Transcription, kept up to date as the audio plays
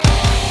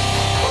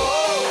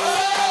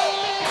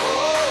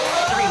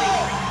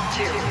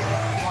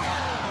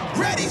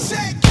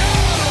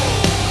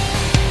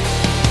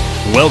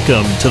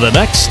Welcome to the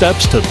Next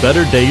Steps to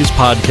Better Days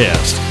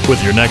podcast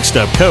with your Next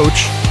Step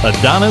coach,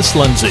 Adonis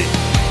Lindsay.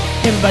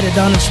 Hey everybody,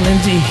 Adonis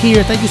Lindsay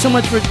here. Thank you so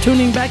much for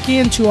tuning back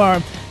in to our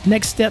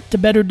Next Step to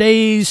Better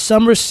Days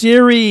summer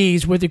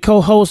series with your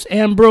co-host,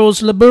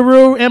 Ambrose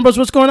Laburu. Ambrose,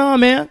 what's going on,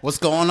 man? What's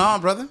going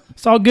on, brother?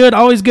 It's all good.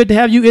 Always good to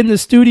have you in the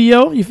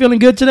studio. You feeling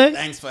good today?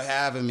 Thanks for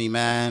having me,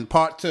 man.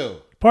 Part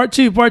two. Part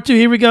two.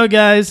 Here we go,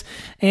 guys.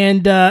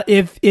 And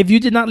if you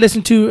did not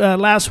listen to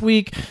last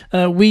week,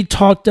 we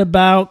talked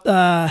about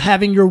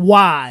having your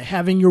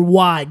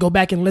why. Go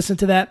back and listen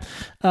to that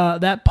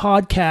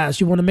podcast.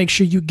 You want to make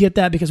sure you get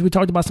that because we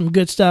talked about some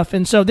good stuff.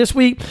 And so this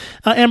week,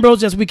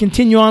 Ambrose, as we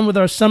continue on with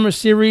our summer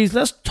series,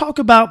 let's talk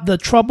about the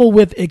trouble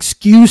with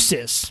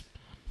excuses.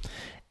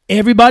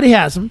 Everybody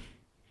has them.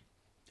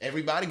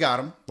 Everybody got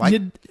them,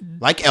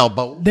 like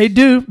elbow. They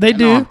do.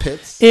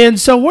 Armpits. And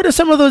so what are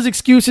some of those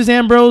excuses,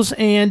 Ambrose?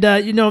 And,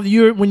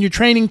 when you're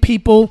training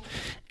people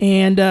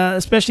and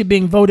especially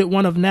being voted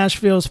one of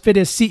Nashville's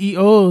fittest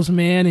CEOs,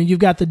 man, and you've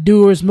got the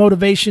doers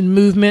motivation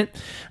movement.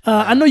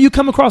 I know you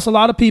come across a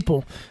lot of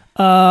people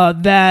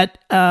that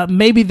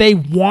maybe they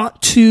want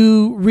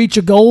to reach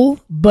a goal,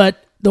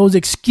 but those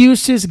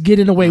excuses get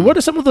in the way. What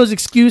are some of those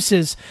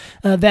excuses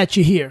that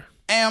you hear?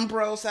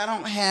 Ambrose, I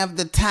don't have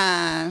the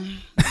time.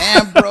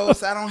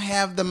 Ambrose, I don't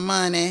have the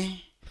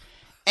money.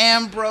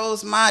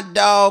 Ambrose, my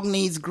dog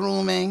needs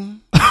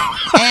grooming.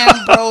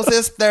 Ambrose,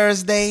 it's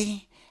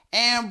Thursday.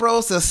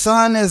 Ambrose, the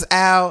sun is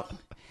out.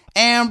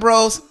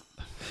 Ambrose.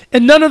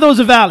 And none of those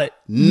are valid.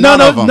 None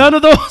of them. None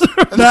of those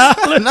are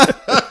valid.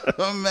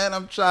 Oh, man,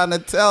 I'm trying to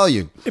tell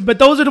you. But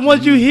those are the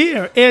ones you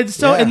hear. And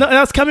so and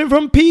that's coming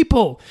from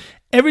people.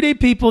 Everyday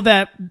people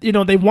that,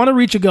 they want to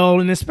reach a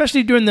goal, and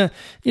especially during the,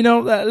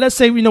 let's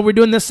say, we're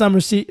doing this summer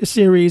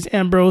series,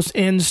 Ambrose,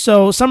 and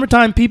so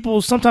summertime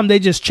people, sometimes they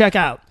just check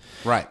out.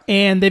 Right.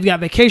 And they've got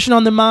vacation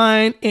on their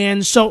mind,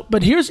 and so,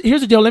 but here's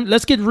the deal.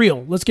 Let's get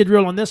real. Let's get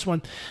real on this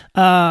one,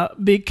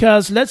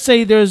 because let's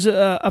say there's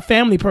a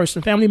family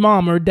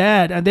mom or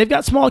dad, and they've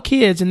got small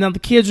kids, and now the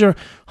kids are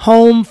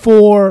home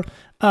for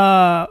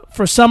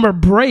summer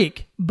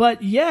break,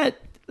 but yet,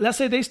 let's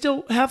say they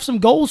still have some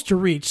goals to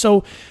reach.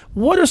 So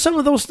what are some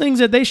of those things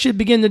that they should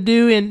begin to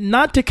do, and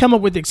not to come up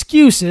with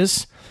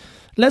excuses?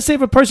 Let's say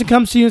if a person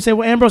comes to you and say,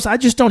 well, Ambrose, I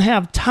just don't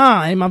have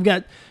time. I've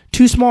got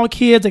 2 small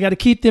kids. I got to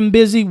keep them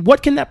busy.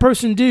 What can that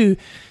person do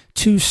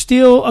to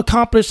still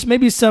accomplish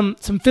maybe some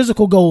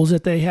physical goals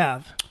that they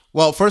have?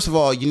 Well, first of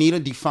all, you need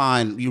to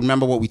define, you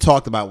remember what we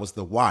talked about was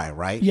the why,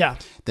 right? Yeah.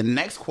 The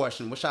next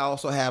question, which I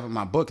also have in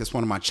my book, it's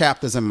one of my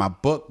chapters in my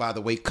book, by the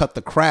way, Cut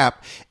the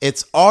Crap.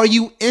 It's, are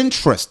you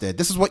interested?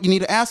 This is what you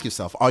need to ask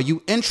yourself. Are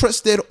you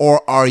interested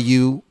or are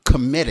you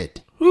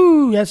committed?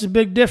 Ooh, that's a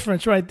big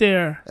difference right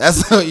there.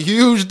 That's a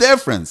huge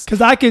difference.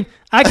 Because I can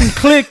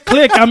click,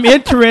 I'm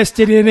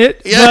interested in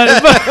it. Yeah.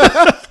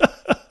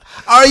 But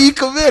are you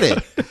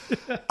committed?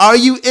 Are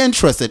you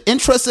interested?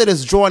 Interested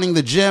is joining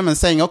the gym and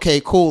saying,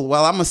 okay, cool.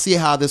 Well, I'm going to see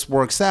how this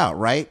works out,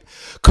 right?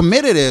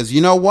 Committed is,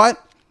 you know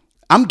what?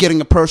 I'm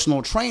getting a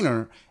personal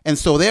trainer. And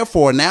so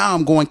therefore, now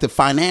I'm going to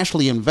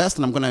financially invest,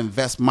 and I'm going to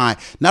invest not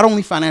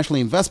only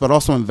financially invest, but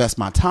also invest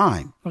my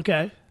time.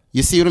 Okay.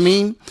 You see what I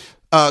mean?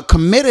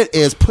 Committed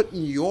is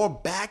putting your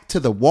back to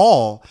the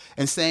wall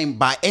and saying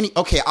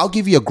I'll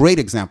give you a great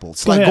example.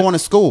 It's like going to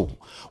school.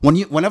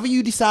 Whenever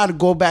you decide to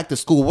go back to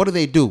school, what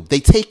do? They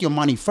take your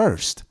money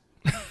first.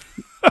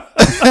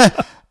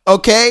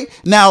 Okay?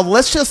 Now,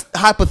 let's just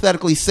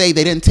hypothetically say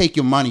they didn't take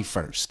your money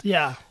first.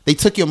 Yeah. They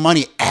took your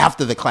money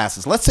after the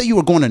classes. Let's say you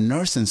were going to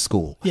nursing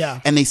school. Yeah.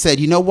 And they said,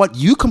 you know what?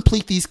 You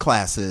complete these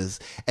classes,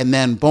 and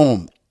then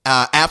boom,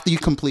 after you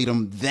complete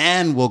them,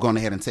 then we'll go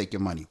ahead and take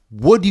your money.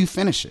 Would you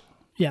finish it?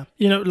 Yeah.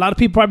 A lot of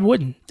people probably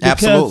wouldn't.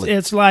 Because Absolutely.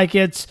 it's like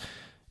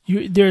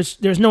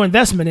there's no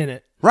investment in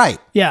it. Right.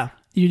 Yeah.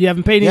 You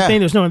haven't paid anything. Yeah.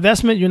 There's no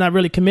investment. You're not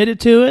really committed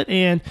to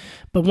it.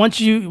 But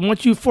once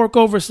you fork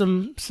over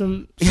some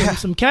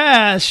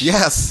cash,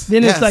 yes,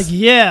 then it's like,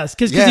 yes.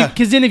 Because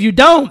then if you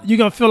don't, you're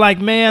going to feel like,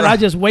 man, right. I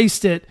just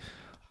wasted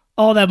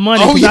all that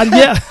money. Oh,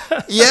 yeah.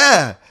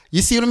 Yeah.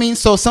 You see what I mean?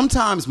 So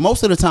sometimes,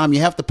 most of the time, you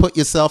have to put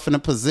yourself in a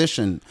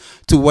position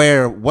to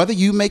where whether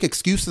you make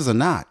excuses or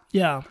not,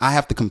 I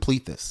have to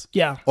complete this.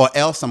 Yeah. Or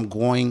else I'm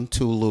going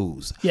to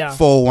lose. Yeah.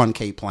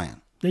 401k plan.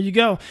 There you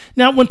go.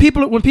 Now, when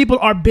people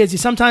are busy,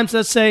 sometimes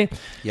let's say,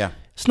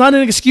 it's not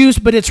an excuse,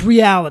 but it's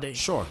reality.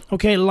 Sure.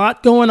 Okay, a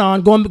lot going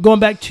on. Going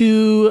back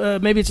to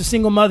maybe it's a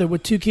single mother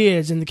with 2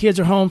 kids, and the kids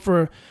are home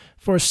for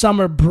a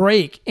summer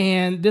break,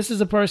 and this is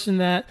a person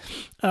that,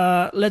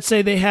 let's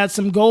say they had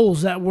some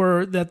goals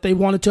that they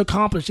wanted to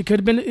accomplish. It could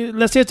have been,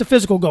 let's say it's a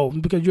physical goal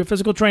because you're a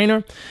physical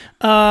trainer.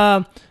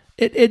 That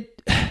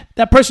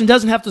person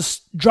doesn't have to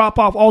drop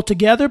off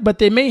altogether, but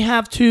they may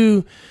have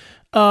to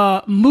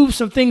move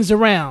some things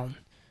around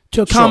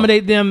to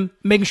accommodate them,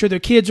 making sure their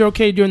kids are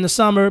okay during the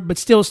summer, but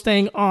still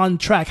staying on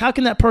track. How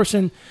can that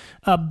person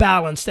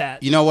balance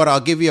that? You know what?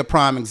 I'll give you a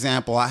prime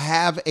example. I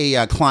have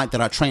a client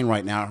that I train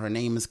right now. Her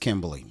name is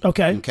Kimberly.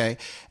 Okay.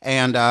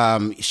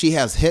 And she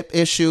has hip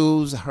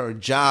issues. Her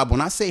job,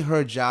 when I say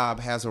her job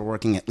has her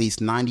working at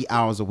least 90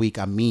 hours a week,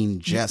 I mean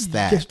just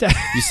that.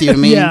 You see what I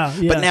mean? Yeah.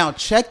 But now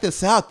check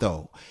this out,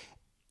 though.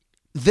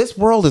 This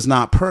world is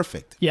not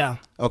perfect. Yeah.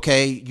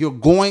 Okay. You're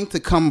going to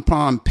come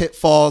upon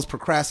pitfalls,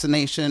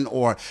 procrastination,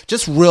 or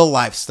just real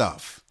life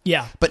stuff.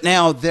 Yeah. But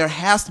now there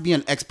has to be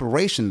an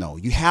expiration, though.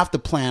 You have to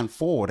plan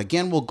forward.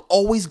 Again, we'll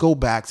always go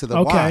back to the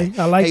why.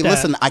 Okay, I like that. Hey,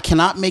 listen, I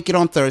cannot make it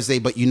on Thursday,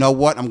 but you know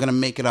what? I'm going to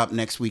make it up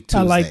next week, Tuesday.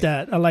 I like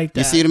that.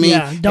 You see what I mean?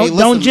 Yeah. Hey,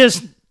 Don't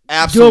just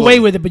absolutely do away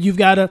with it, but you've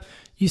got to,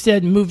 you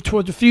said move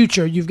toward the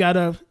future. You've got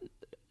a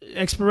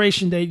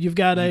expiration date. You've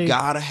got You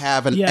got to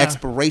have an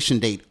expiration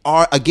date.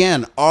 Are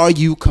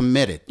you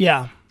committed?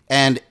 Yeah.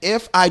 And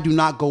if I do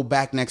not go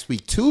back next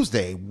week,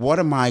 Tuesday, what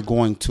am I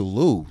going to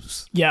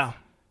lose? Yeah.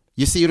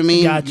 You see what I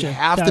mean? Gotcha, You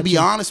have to be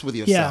honest with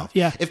yourself.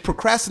 Yeah. If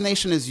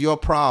procrastination is your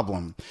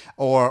problem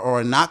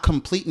or not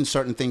completing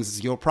certain things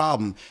is your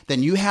problem,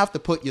 then you have to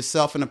put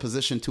yourself in a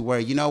position to where,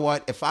 you know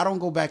what, if I don't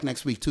go back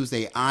next week,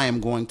 Tuesday, I am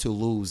going to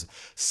lose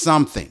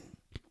something.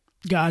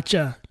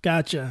 Gotcha.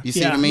 You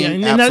see what I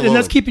mean? Yeah. And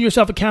that's keeping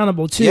yourself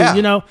accountable too. Yeah.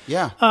 You know,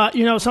 Yeah.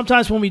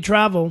 Sometimes when we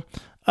travel,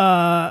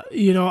 I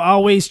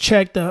always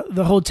check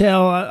the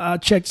hotel. I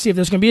check to see if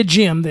there's going to be a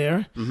gym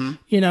there,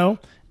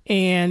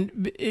 and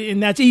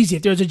that's easy.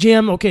 If there's a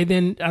gym, okay,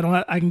 then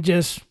I can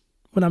just,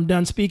 when I'm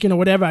done speaking or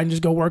whatever, I can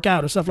just go work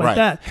out or stuff like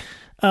that.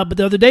 But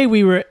the other day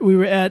we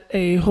were at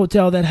a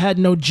hotel that had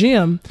no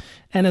gym,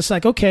 and it's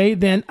like, okay,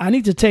 then I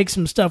need to take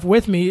some stuff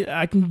with me.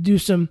 I can do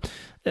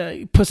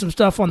put some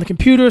stuff on the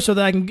computer so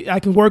that I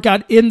can work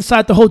out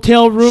inside the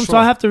hotel room. Sure. So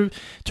I have to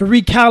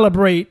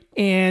recalibrate,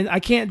 and I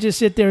can't just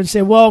sit there and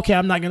say, well, okay,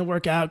 I'm not going to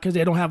work out because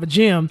they don't have a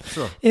gym.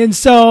 Sure. And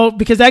so,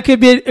 because that could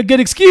be a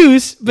good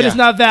excuse, but it's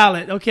not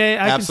valid. Okay.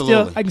 I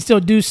can still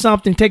do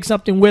something, take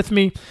something with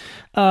me.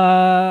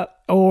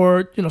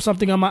 Or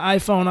something on my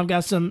iPhone. I've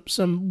got some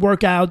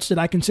workouts that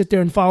I can sit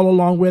there and follow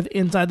along with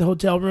inside the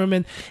hotel room,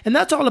 and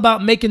that's all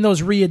about making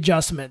those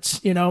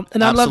readjustments, And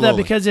I love that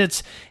because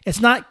it's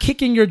not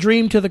kicking your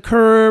dream to the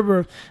curb,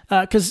 or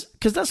because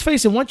let's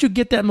face it, once you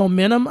get that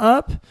momentum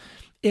up,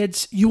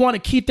 you want to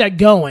keep that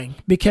going,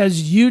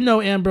 because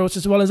Ambrose,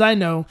 as well as I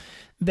know,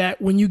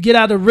 that when you get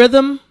out of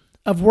rhythm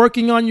of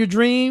working on your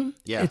dream,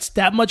 it's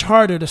that much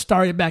harder to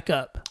start it back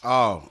up.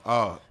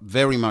 Oh,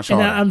 very much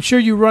harder. And I'm sure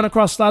you run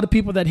across a lot of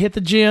people that hit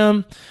the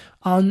gym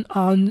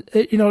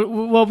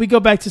we go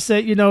back to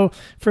say,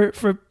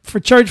 for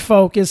church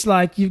folk, it's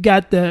like you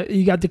got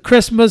the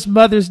Christmas,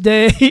 Mother's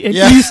Day, and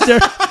Easter.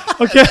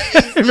 Okay,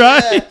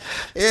 right?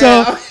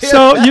 Yeah.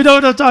 So you know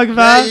what I'm talking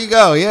about? There you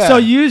go, yeah. So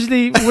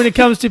usually when it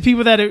comes to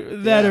people that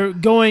are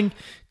going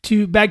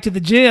back to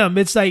the gym,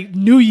 it's like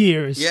New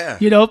Year's. Yeah.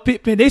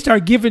 They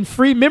start giving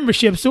free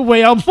memberships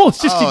away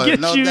almost just to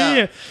get you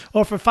in.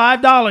 Or for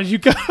 $5, you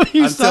go.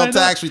 Until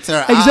tax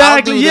return.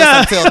 Exactly.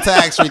 I'll do this until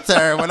tax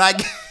return. When I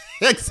get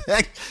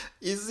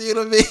you see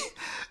what I mean?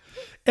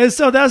 And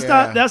so that's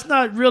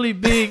not really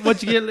being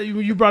what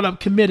you brought up,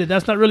 committed.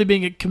 That's not really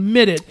being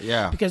committed.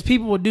 Yeah. Because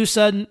people will do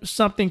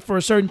something for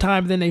a certain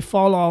time, then they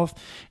fall off.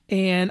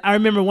 And I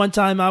remember one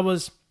time I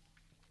was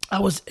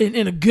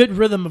in a good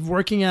rhythm of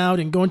working out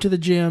and going to the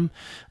gym,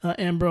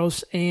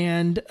 Ambrose,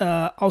 and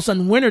all of a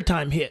sudden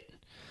wintertime hit.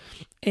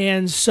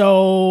 And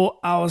so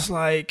I was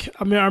like,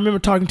 I remember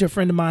talking to a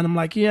friend of mine. I'm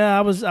like, yeah,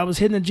 I was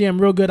hitting the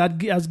gym real good. I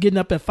was getting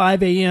up at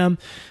 5 a.m.,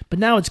 but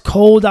now it's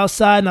cold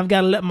outside and I've got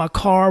to let my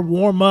car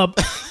warm up,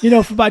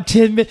 for about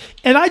 10 minutes.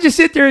 And I just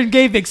sit there and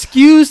gave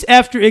excuse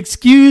after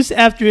excuse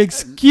after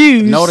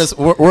excuse. Notice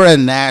we're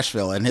in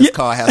Nashville and his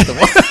car has to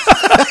warm.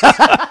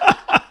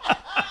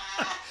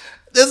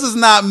 This is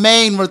not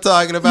Maine we're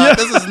talking about. Yeah.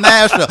 This is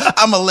Nashville.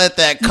 I'm going to let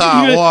that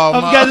car warm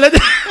up.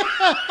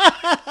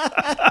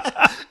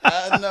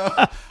 I know.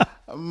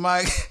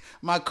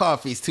 My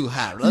coffee's too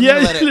hot.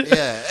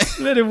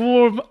 Let it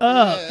warm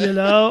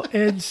up,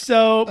 And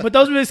so, but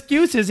those were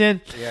excuses.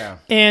 And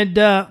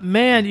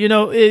man,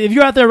 if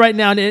you're out there right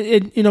now,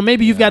 and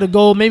maybe you've got a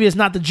goal. Maybe it's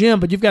not the gym,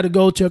 but you've got a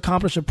goal to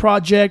accomplish a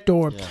project,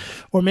 or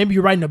maybe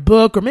you're writing a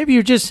book, or maybe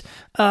you're just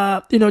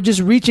just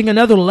reaching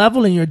another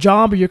level in your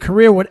job or your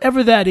career,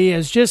 whatever that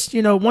is. Just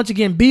once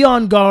again, be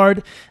on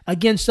guard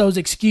against those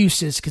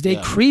excuses, because they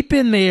creep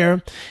in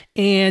there.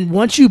 And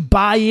once you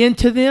buy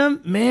into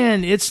them,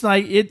 man, it's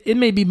like it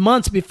may be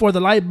months before the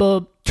light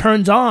bulb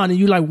turns on and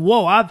you're like,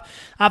 whoa,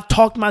 I've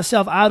talked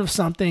myself out of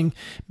something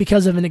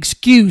because of an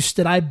excuse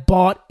that I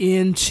bought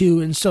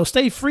into. And so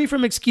stay free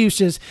from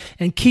excuses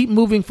and keep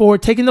moving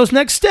forward, taking those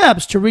next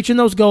steps to reaching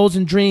those goals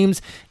and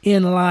dreams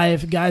in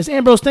life, guys.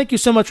 Ambrose, thank you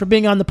so much for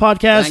being on the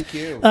podcast. Thank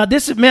you.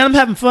 I'm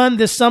having fun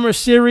this summer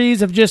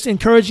series of just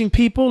encouraging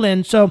people.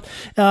 And so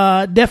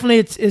definitely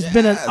it's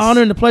been an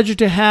honor and a pleasure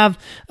to have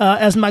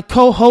as my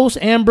co-host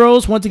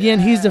Ambrose. Once again,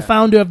 he's the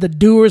founder of the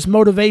Doers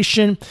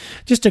Motivation.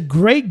 Just a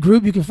great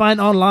group you can find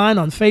online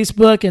on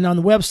Facebook and on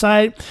the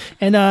website.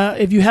 And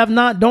if you have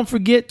not, don't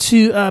forget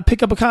to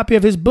pick up a copy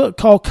of his book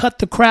called Cut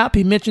the Crap.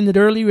 He mentioned it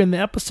earlier in the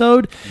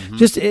episode.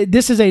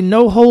 This is a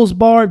no holds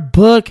barred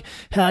book.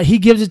 He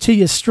gives it to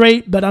you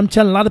straight, but I'm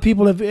telling a lot of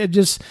people have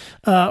just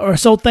are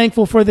so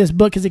thankful for this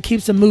book because it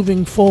keeps them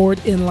moving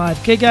forward in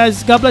life. Okay,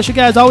 guys, God bless you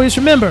guys. Always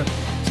remember,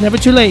 it's never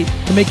too late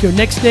to make your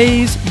next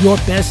days your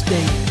best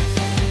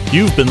days.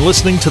 You've been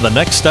listening to the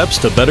Next Steps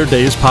to Better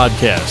Days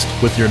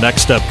podcast with your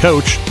Next Step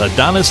coach,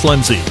 Adonis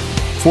Lindsay.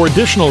 For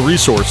additional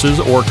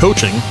resources or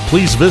coaching,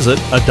 please visit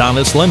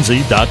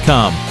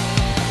adonislindsay.com.